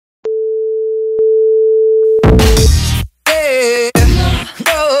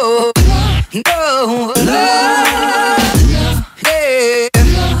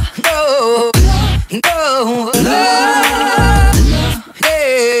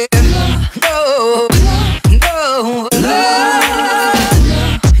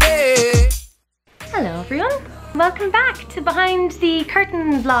the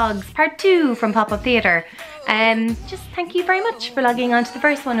curtain vlogs part 2 from Pop-Up Theatre. Just thank you very much for logging on to the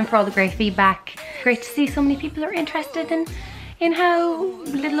first one and for all the great feedback. Great to see so many people are interested in how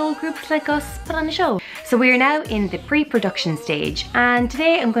little old groups like us put on a show. So we are now in the pre-production stage, and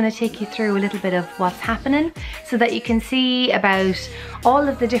today I'm going to take you through a little bit of what's happening so that you can see about all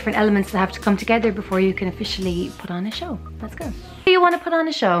of the different elements that have to come together before you can officially put on a show. Let's go. Do you want to put on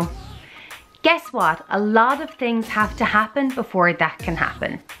a show? Guess what? A lot of things have to happen before that can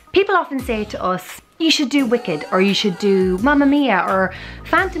happen. People often say to us, you should do Wicked, or you should do Mamma Mia, or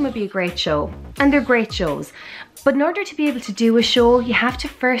Phantom would be a great show. And they're great shows. But in order to be able to do a show, you have to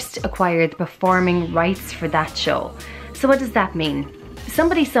first acquire the performing rights for that show. So what does that mean?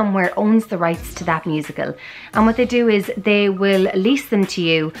 Somebody somewhere owns the rights to that musical, and what they do is they will lease them to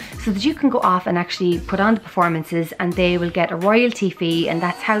you so that you can go off and actually put on the performances, and they will get a royalty fee, and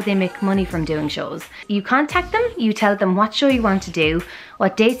that's how they make money from doing shows. You contact them, you tell them what show you want to do,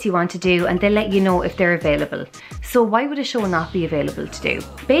 what dates you want to do, and they'll let you know if they're available. So why would a show not be available to do?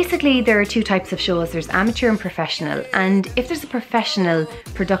 Basically, there are two types of shows. There's amateur and professional, and if there's a professional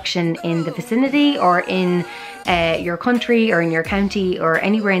production in the vicinity or in your country or in your county or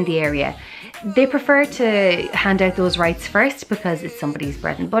anywhere in the area, they prefer to hand out those rights first because it's somebody's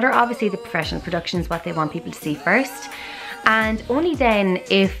bread and butter. Obviously the professional production is what they want people to see first, and only then,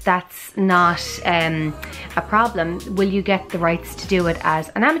 if that's not a problem, will you get the rights to do it as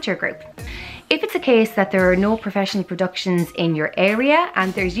an amateur group. If it's a case that there are no professional productions in your area,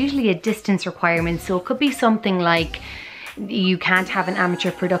 and there's usually a distance requirement, so it could be something like you can't have an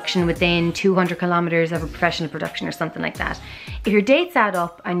amateur production within 200 kilometers of a professional production or something like that. If your dates add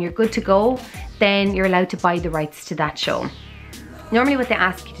up and you're good to go, then you're allowed to buy the rights to that show. Normally what they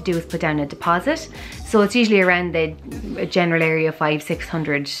ask you to do is put down a deposit. So it's usually around the general area of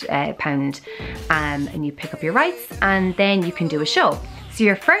 £500–600, and you pick up your rights and then you can do a show. So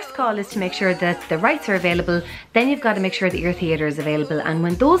your first call is to make sure that the rights are available, then you've got to make sure that your theatre is available, and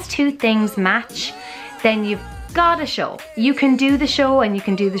when those two things match, then you've got a show. You can do the show, and you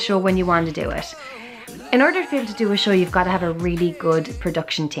can do the show when you want to do it. In order to be able to do a show, you've got to have a really good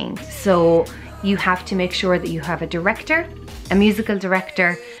production team. So you have to make sure that you have a director, a musical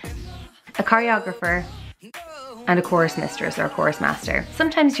director, a choreographer, and a chorus mistress or a chorus master.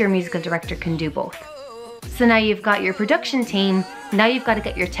 Sometimes your musical director can do both. So now you've got your production team, now you've got to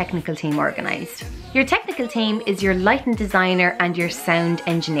get your technical team organised. Your technical team is your lighting designer and your sound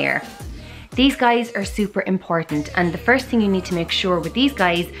engineer. These guys are super important, and the first thing you need to make sure with these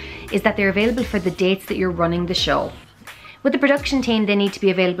guys is that they're available for the dates that you're running the show. With the production team, they need to be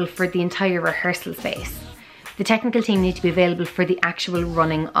available for the entire rehearsal space. The technical team need to be available for the actual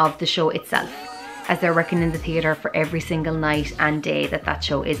running of the show itself, as they're working in the theatre for every single night and day that that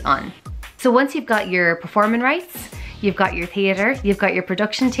show is on. So once you've got your performing rights, you've got your theatre, you've got your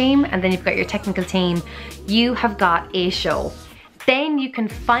production team, and then you've got your technical team, you have got a show. Then you can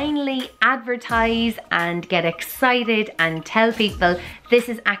finally advertise and get excited and tell people this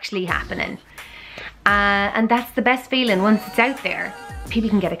is actually happening. And that's the best feeling once it's out there.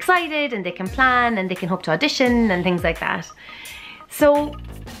 People can get excited and they can plan and they can hope to audition and things like that. So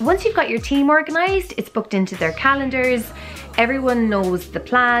once you've got your team organised, it's booked into their calendars, everyone knows the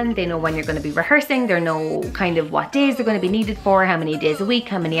plan, they know when you're going to be rehearsing, they know kind of what days they're going to be needed for, how many days a week,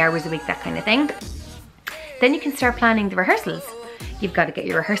 how many hours a week, that kind of thing. Then you can start planning the rehearsals. You've got to get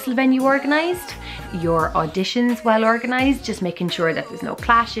your rehearsal venue organised, your auditions well organised, just making sure that there's no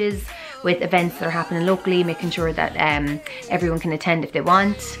clashes with events that are happening locally, making sure that everyone can attend if they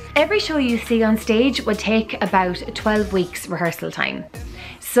want. Every show you see on stage would take about 12 weeks rehearsal time.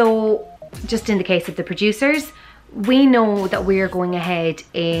 So just in the case of the producers, we know that we're going ahead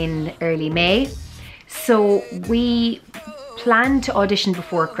in early May. So we plan to audition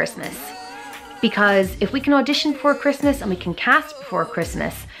before Christmas. Because if we can audition before Christmas and we can cast before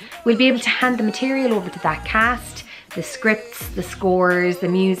Christmas, we'll be able to hand the material over to that cast, the scripts, the scores, the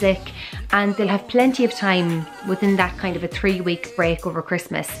music, and they'll have plenty of time within that kind of a 3-week break over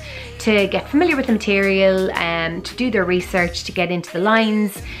Christmas to get familiar with the material, to do their research, to get into the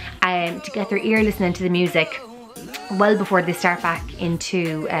lines, to get their ear listening to the music well before they start back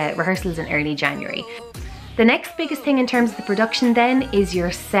into rehearsals in early January. The next biggest thing in terms of the production then is your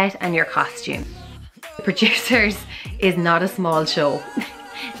set and your costume. The Producers is not a small show.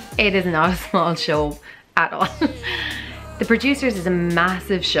 It is not a small show at all. The Producers is a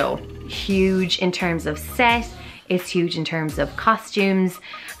massive show. Huge in terms of set, it's huge in terms of costumes,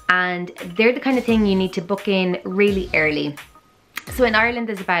 and they're the kind of thing you need to book in really early. So in Ireland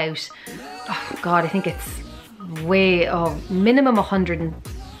there's about, oh God, I think it's minimum 100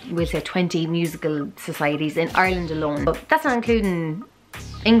 we'll say 20 musical societies in Ireland alone. But that's not including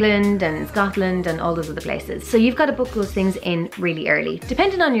England and Scotland and all those other places. So you've got to book those things in really early.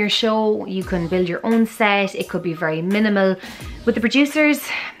 Depending on your show, you can build your own set. It could be very minimal. With the producers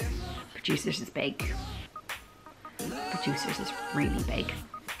is big. Producers is really big.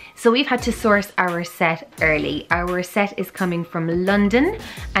 So we've had to source our set early. Our set is coming from London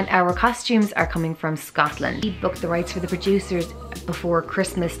and our costumes are coming from Scotland. We booked the rights for the producers before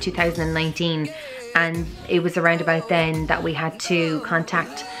Christmas 2019, and it was around about then that we had to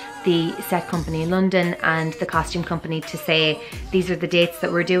contact the set company in London and the costume company to say these are the dates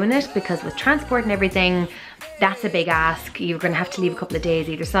that we're doing it, because with transport and everything, that's a big ask. You're going to have to leave a couple of days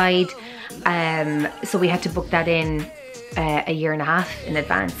either side. So we had to book that in a year and a half in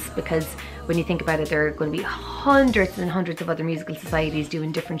advance, because when you think about it, there are going to be hundreds and hundreds of other musical societies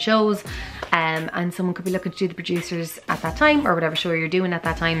doing different shows, and someone could be looking to do the producers at that time or whatever show you're doing at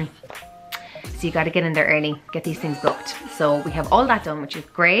that time. So you got to get in there early, get these things booked. So we have all that done, which is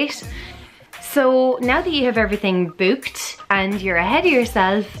great. So now that you have everything booked and you're ahead of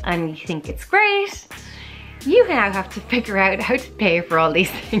yourself and you think it's great, you now have to figure out how to pay for all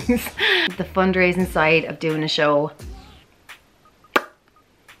these things. The fundraising side of doing a show,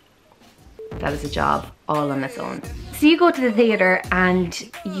 that is a job all on its own. So you go to the theatre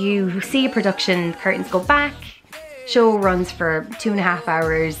and you see a production, curtains go back, show runs for 2.5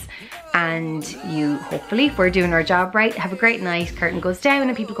 hours, and you hopefully, if we're doing our job right, have a great night, curtain goes down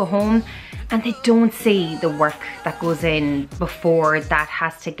and people go home and they don't see the work that goes in before that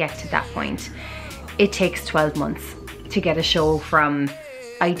has to get to that point. It takes 12 months to get a show from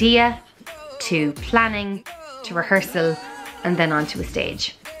idea to planning to rehearsal and then onto a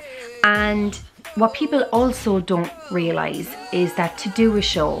stage. And what people also don't realise is that to do a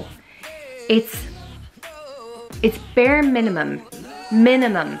show, it's bare minimum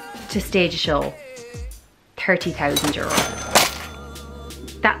to stage a show, €30,000.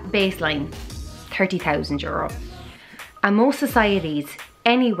 That baseline, €30,000. And most societies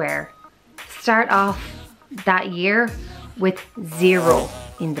anywhere start off that year with zero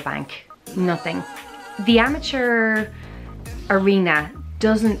in the bank, nothing. The amateur arena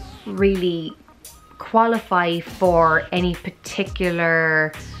doesn't really qualify for any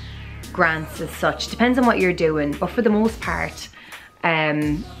particular grants as such. Depends on what you're doing, but for the most part,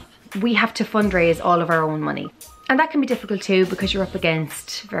 we have to fundraise all of our own money. And that can be difficult too, because you're up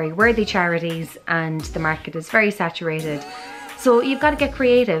against very worthy charities and the market is very saturated. So you've got to get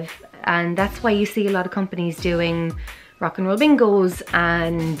creative, and that's why you see a lot of companies doing rock and roll bingos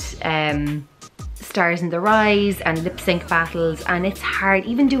and Stars in the Rise and lip sync battles, and it's hard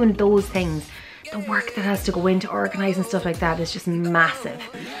even doing those things. The work that has to go into organising stuff like that is just massive.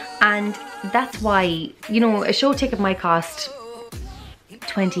 And that's why, you know, a show ticket might cost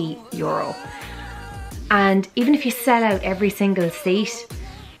 €20. And even if you sell out every single seat,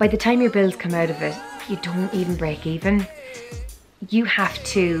 by the time your bills come out of it, you don't even break even. You have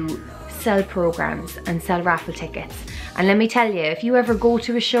to sell programs and sell raffle tickets. And let me tell you, if you ever go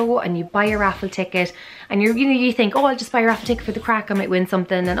to a show and you buy a raffle ticket and you think, oh, I'll just buy a raffle ticket for the crack, I might win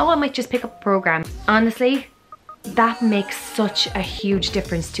something, and oh, I might just pick up a program. Honestly, that makes such a huge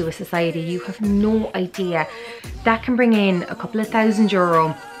difference to a society. You have no idea. That can bring in a couple of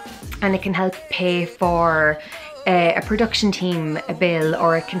 €1,000 and it can help pay for a production team a bill,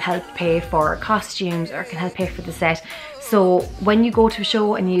 or it can help pay for costumes, or it can help pay for the set. So when you go to a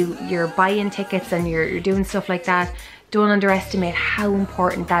show and you're buying tickets and you're doing stuff like that, don't underestimate how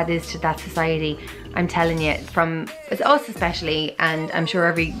important that is to that society. I'm telling you, from us especially, and I'm sure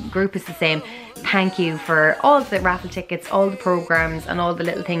every group is the same, thank you for all the raffle tickets, all the programs and all the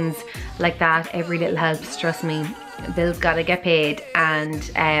little things like that. Every little helps, trust me. Bills gotta get paid, and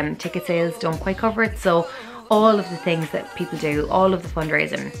ticket sales don't quite cover it. So all of the things that people do, all of the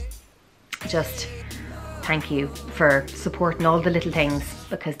fundraising, just thank you for supporting all the little things,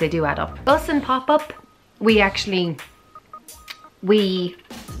 because they do add up. Us and Pop-Up, we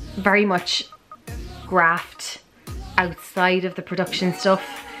very much graft outside of the production stuff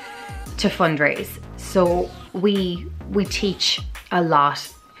to fundraise. So we teach a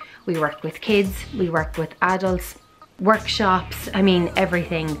lot. We work with kids, we work with adults, workshops, I mean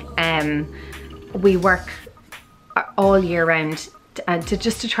everything. We work all year round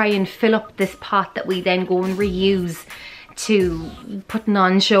to try and fill up this pot that we then go and reuse to putting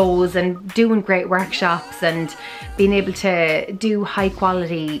on shows and doing great workshops and being able to do high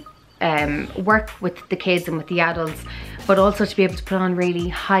quality work with the kids and with the adults, but also to be able to put on really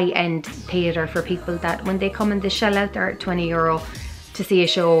high-end theatre for people that when they come and they shell out their €20, to see a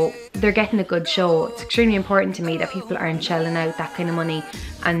show, they're getting a good show. It's extremely important to me that people aren't shelling out that kind of money,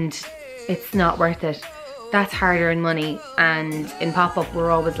 and it's not worth it. That's hard-earned money, and in pop-up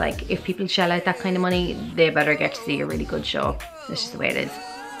we're always like, if people shell out that kind of money, they better get to see a really good show. That's just the way it is.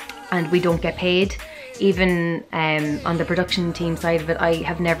 And we don't get paid. Even on the production team side of it, I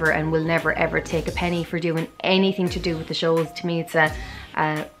have never and will never ever take a penny for doing anything to do with the shows. To me, it's a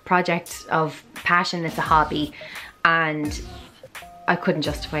project of passion, it's a hobby, and I couldn't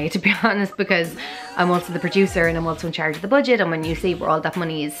justify it, to be honest, because I'm also the producer and I'm also in charge of the budget, and when you see where all that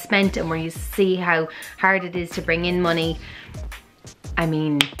money is spent and where you see how hard it is to bring in money, I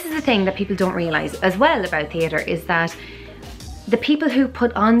mean, this is the thing that people don't realise as well about theatre, is that the people who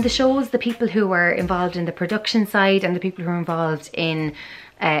put on the shows, the people who are involved in the production side and the people who are involved in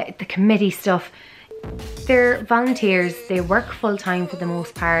the committee stuff, they're volunteers, they work full-time for the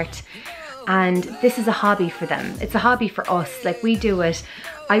most part, and this is a hobby for them. It's a hobby for us. Like, we do it,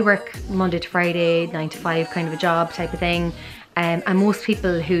 I work Monday to Friday, 9 to 5 kind of a job type of thing, and most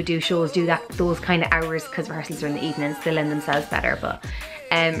people who do shows do those kind of hours because rehearsals are in the evenings, they lend themselves better. But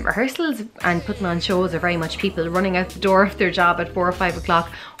rehearsals and putting on shows are very much people running out the door of their job at 4 or 5 o'clock,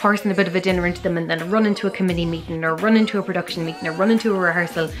 horsing a bit of a dinner into them, and then run into a committee meeting or run into a production meeting or run into a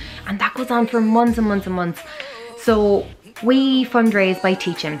rehearsal, and that goes on for months and months and months. So we fundraise by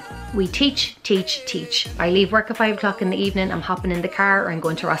teaching. We teach. I leave work at 5 o'clock in the evening, I'm hopping in the car, or I'm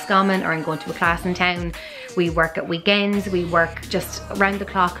going to Roscommon, or I'm going to a class in town. We work at weekends, we work just around the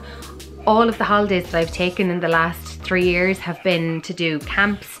clock. All of the holidays that I've taken in the last 3 years have been to do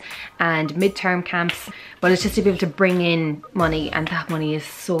camps and midterm camps, but it's just to be able to bring in money, and that money is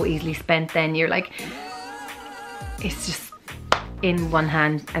so easily spent then. You're like, it's just in one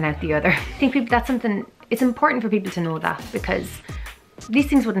hand and out the other. I think that's something, it's important for people to know that, because these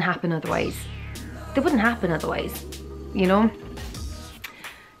things wouldn't happen otherwise. They wouldn't happen otherwise, you know?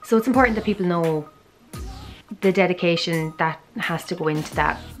 So it's important that people know the dedication that has to go into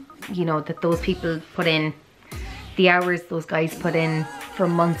that, you know, that those people put in, the hours those guys put in for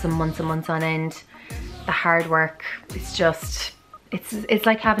months and months and months on end, the hard work. It's just, it's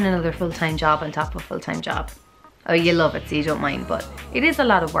like having another full-time job on top of a full-time job. Oh, you love it, so you don't mind, but it is a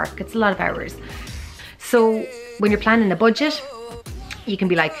lot of work, it's a lot of hours. So when you're planning a budget, you can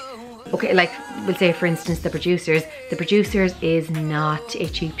be like, okay, like we'll say for instance the producers is not a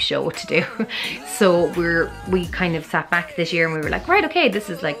cheap show to do. So we kind of sat back this year and we were like, right, okay, this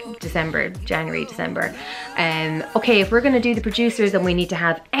is like January, December. Okay, if we're gonna do the producers, then we need to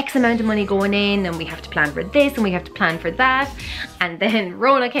have X amount of money going in, and we have to plan for this and we have to plan for that. And then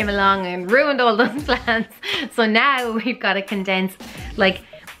Rona came along and ruined all those plans. So now we've got to condense like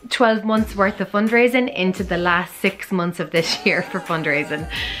 12 months worth of fundraising into the last 6 months of this year for fundraising.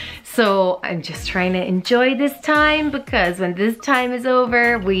 So I'm just trying to enjoy this time, because when this time is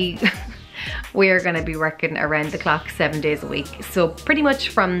over, we are going to be working around the clock 7 days a week. So pretty much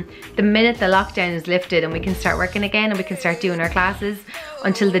from the minute the lockdown is lifted and we can start working again and we can start doing our classes,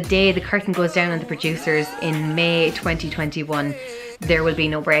 until the day the curtain goes down on the producers in May 2021, there will be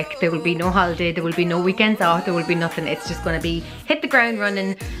no break, there will be no holiday, there will be no weekends off, there will be nothing. It's just going to be hit the ground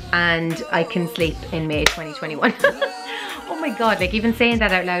running, and I can sleep in May 2021. Oh my god, like even saying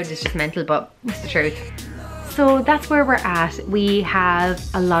that out loud is just mental, but it's the truth. So that's where we're at. We have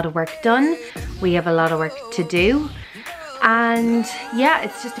a lot of work done, we have a lot of work to do, and yeah,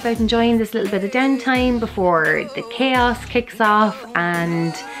 it's just about enjoying this little bit of downtime before the chaos kicks off,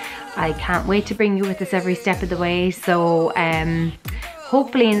 and I can't wait to bring you with us every step of the way. So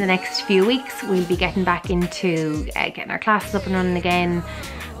hopefully in the next few weeks we'll be getting back into getting our classes up and running again,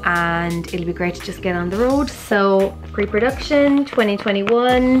 and it'll be great to just get on the road. So pre-production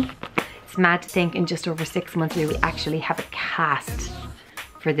 2021. It's mad to think in just over 6 months we will actually have a cast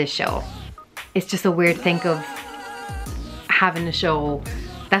for this show. It's just a weird think of having a show.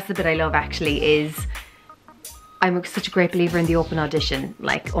 That's the bit I love actually, is I'm such a great believer in the open audition.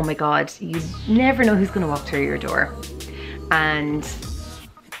 Like, oh my god, you never know who's gonna walk through your door, and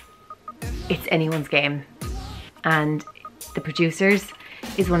it's anyone's game. And the producers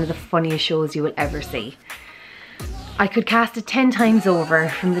is one of the funniest shows you will ever see. I could cast it 10 times over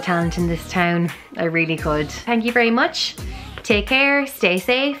from the talent in this town. I really could. Thank you very much. Take care, stay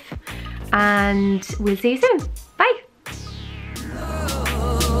safe, and we'll see you soon. Bye.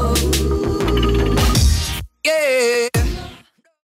 Yeah.